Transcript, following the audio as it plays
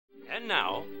And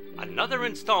now, another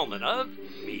installment of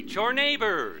Meet Your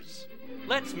Neighbors.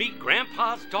 Let's meet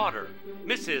Grandpa's daughter,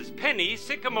 Mrs. Penny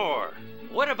Sycamore.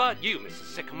 What about you,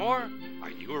 Mrs. Sycamore? Are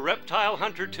you a reptile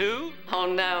hunter too? Oh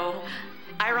no,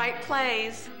 I write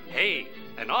plays. Hey,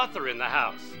 an author in the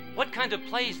house. What kind of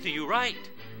plays do you write?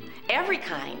 Every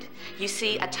kind. You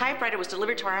see, a typewriter was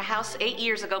delivered to our house 8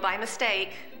 years ago by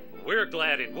mistake. We're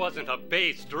glad it wasn't a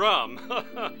bass drum.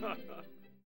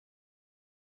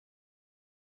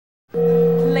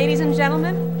 Ladies and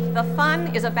gentlemen, the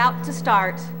fun is about to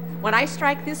start. When I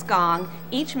strike this gong,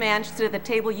 each man should sit at the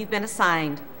table you've been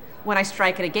assigned. When I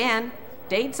strike it again,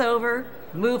 date's over,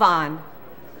 move on.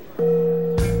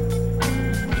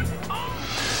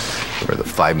 Are the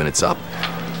 5 minutes up?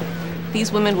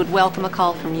 These women would welcome a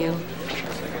call from you.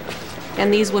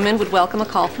 And these women would welcome a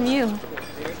call from you.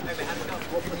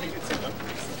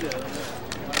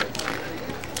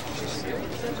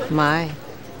 My.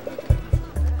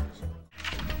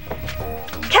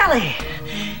 Kelly,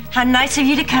 how nice of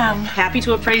you to come. Happy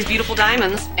to appraise beautiful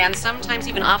diamonds, and sometimes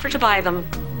even offer to buy them.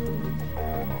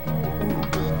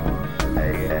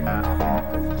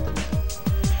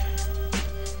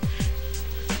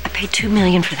 I paid $2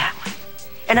 million for that one,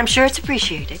 and I'm sure it's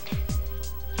appreciated,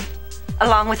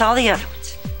 along with all the other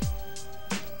ones.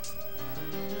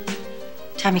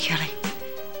 Tell me, Kelly,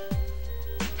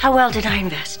 how well did I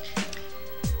invest?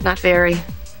 Not very.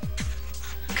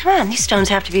 Come on, these stones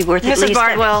have to be worth at least... Mrs.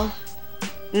 Bardwell,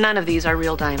 none of these are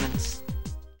real diamonds.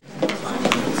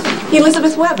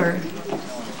 Elizabeth Weber.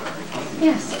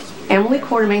 Yes. Emily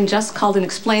Quartermain just called and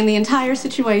explained the entire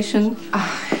situation.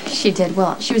 She did.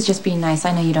 Well, she was just being nice.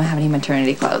 I know you don't have any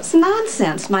maternity clothes.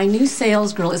 Nonsense. My new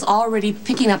sales girl is already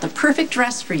picking out the perfect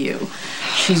dress for you.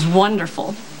 She's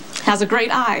wonderful. Has a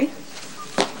great eye.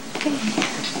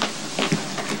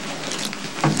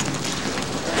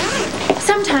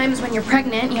 Sometimes when you're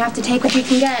pregnant, you have to take what you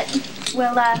can get.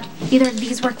 Will either of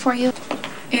these work for you?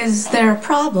 Is there a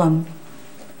problem?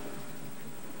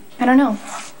 I don't know.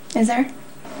 Is there?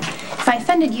 If I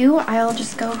offended you, I'll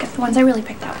just go get the ones I really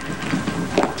picked out.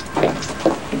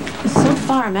 So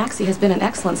far, Maxie has been an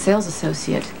excellent sales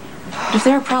associate. But if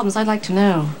there are problems, I'd like to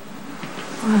know.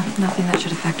 Well, nothing that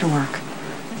should affect her work.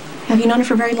 Have you known her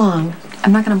for very long?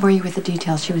 I'm not going to bore you with the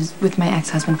details. She was with my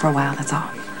ex-husband for a while, that's all.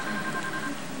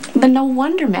 Then no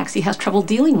wonder Maxie has trouble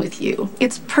dealing with you.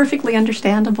 It's perfectly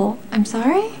understandable. I'm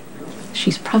sorry?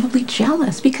 She's probably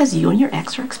jealous because you and your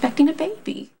ex are expecting a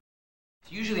baby.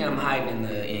 Usually I'm hiding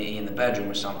in the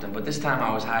bedroom or something, but this time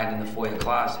I was hiding in the foyer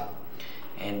closet,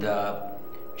 and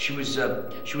she was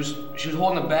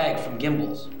holding a bag from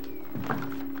Gimbel's.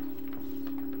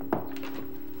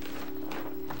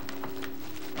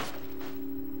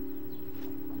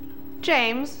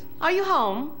 James, are you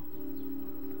home?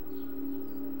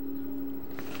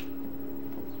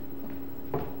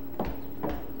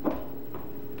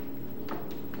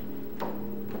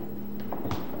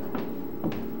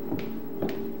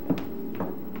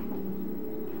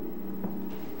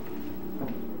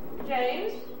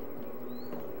 James?